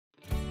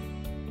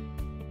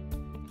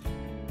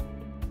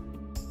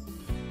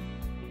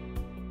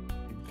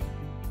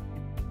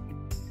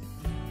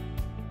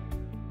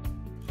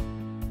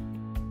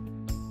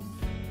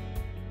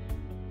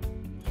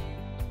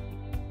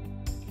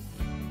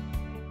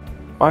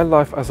My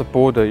life as a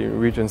boarder in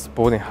Regent's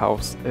boarding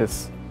house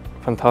is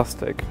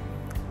fantastic.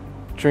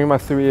 During my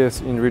 3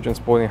 years in Regent's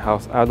boarding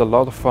house, I had a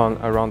lot of fun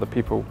around the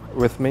people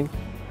with me.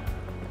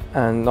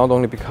 And not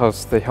only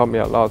because they helped me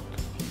a lot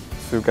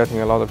through getting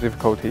a lot of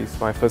difficulties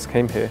when I first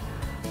came here,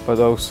 but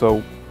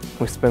also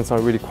we spent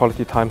some really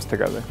quality times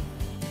together.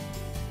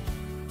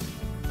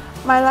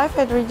 My life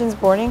at Regent's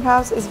boarding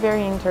house is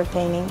very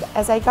entertaining,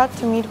 as I got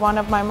to meet one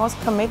of my most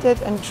committed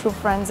and true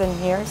friends in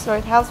here, so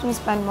it helps me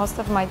spend most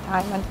of my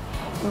time and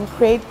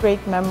create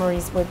great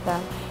memories with them.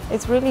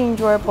 It's really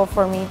enjoyable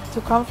for me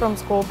to come from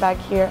school back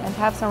here and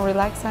have some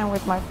relaxed time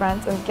with my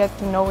friends and get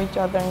to know each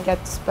other and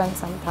get to spend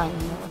some time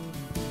here.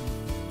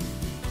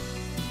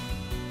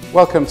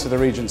 Welcome to the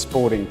Regent's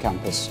boarding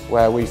campus,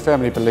 where we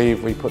firmly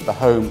believe we put the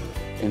home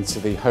into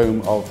the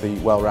home of the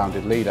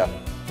well-rounded leader.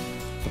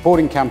 The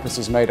boarding campus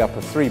is made up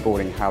of 3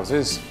 boarding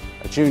houses: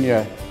 a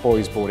junior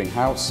boys boarding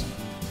house,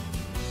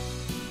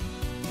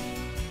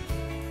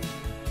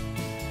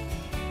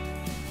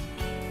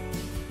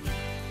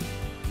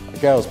 a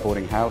girls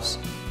boarding house,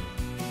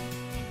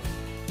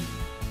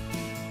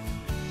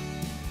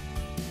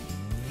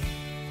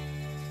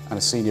 and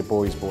a senior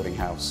boys boarding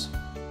house.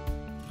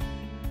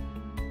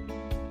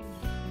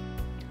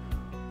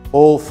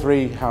 All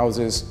 3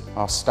 houses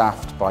are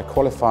staffed by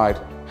qualified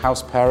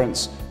house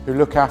parents who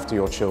look after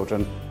your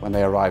children when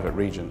they arrive at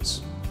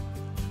Regent's.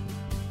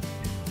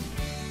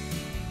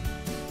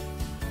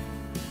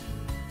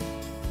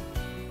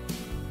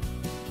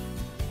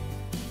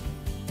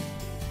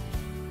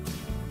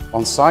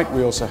 On site,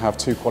 we also have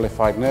 2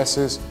 qualified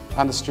nurses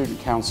and a student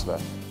counsellor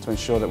to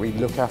ensure that we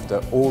look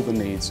after all the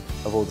needs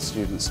of all the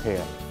students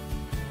here.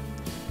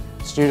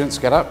 Students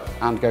get up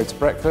and go to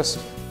breakfast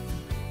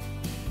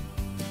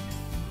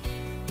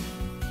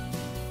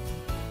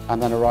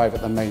and then arrive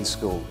at the main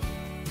school.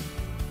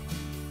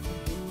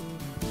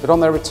 But on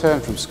their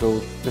return from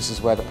school, this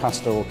is where the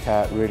pastoral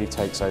care really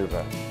takes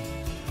over.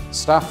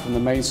 Staff from the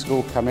main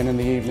school come in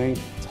the evening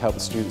to help the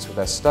students with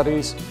their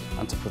studies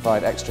and to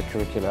provide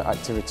extracurricular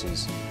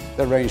activities.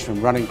 They range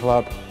from running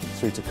club,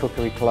 through to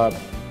cookery club,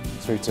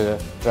 through to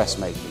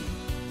dressmaking.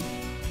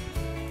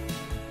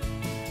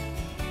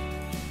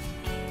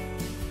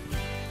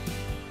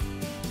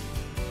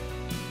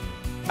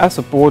 As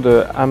a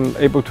boarder, I'm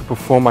able to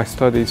perform my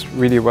studies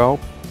really well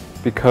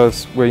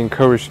because we're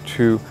encouraged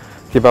to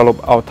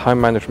develop our time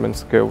management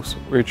skills,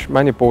 which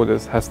many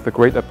boarders has the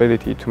great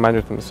ability to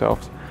manage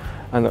themselves,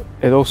 and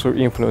it also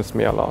influenced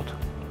me a lot.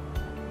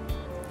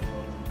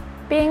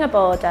 Being a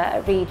boarder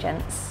at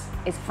Regent's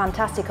is a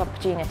fantastic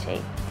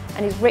opportunity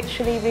and is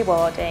richly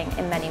rewarding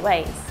in many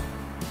ways.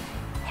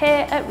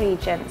 Here at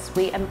Regent's,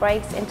 we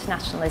embrace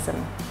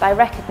internationalism by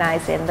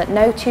recognising that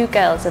no 2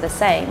 girls are the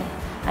same,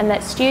 and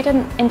that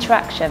student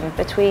interaction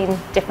between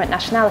different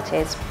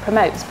nationalities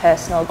promotes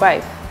personal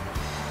growth.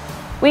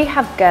 We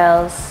have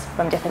girls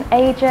from different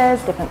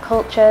ages, different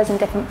cultures and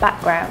different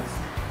backgrounds,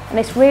 and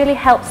this really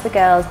helps the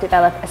girls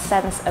develop a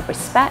sense of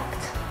respect,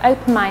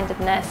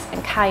 open-mindedness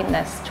and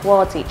kindness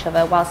towards each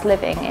other whilst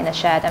living in a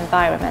shared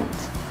environment.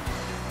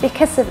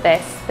 Because of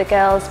this, the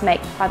girls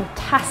make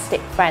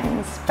fantastic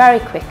friends very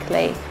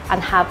quickly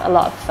and have a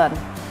lot of fun.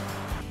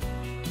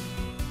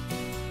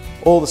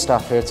 All the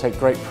staff here take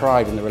great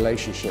pride in the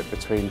relationship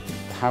between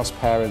the house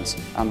parents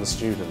and the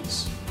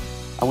students.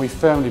 And we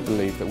firmly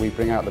believe that we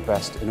bring out the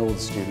best in all the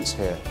students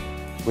here,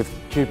 with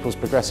pupils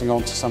progressing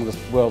on to some of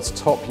the world's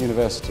top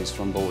universities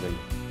from boarding.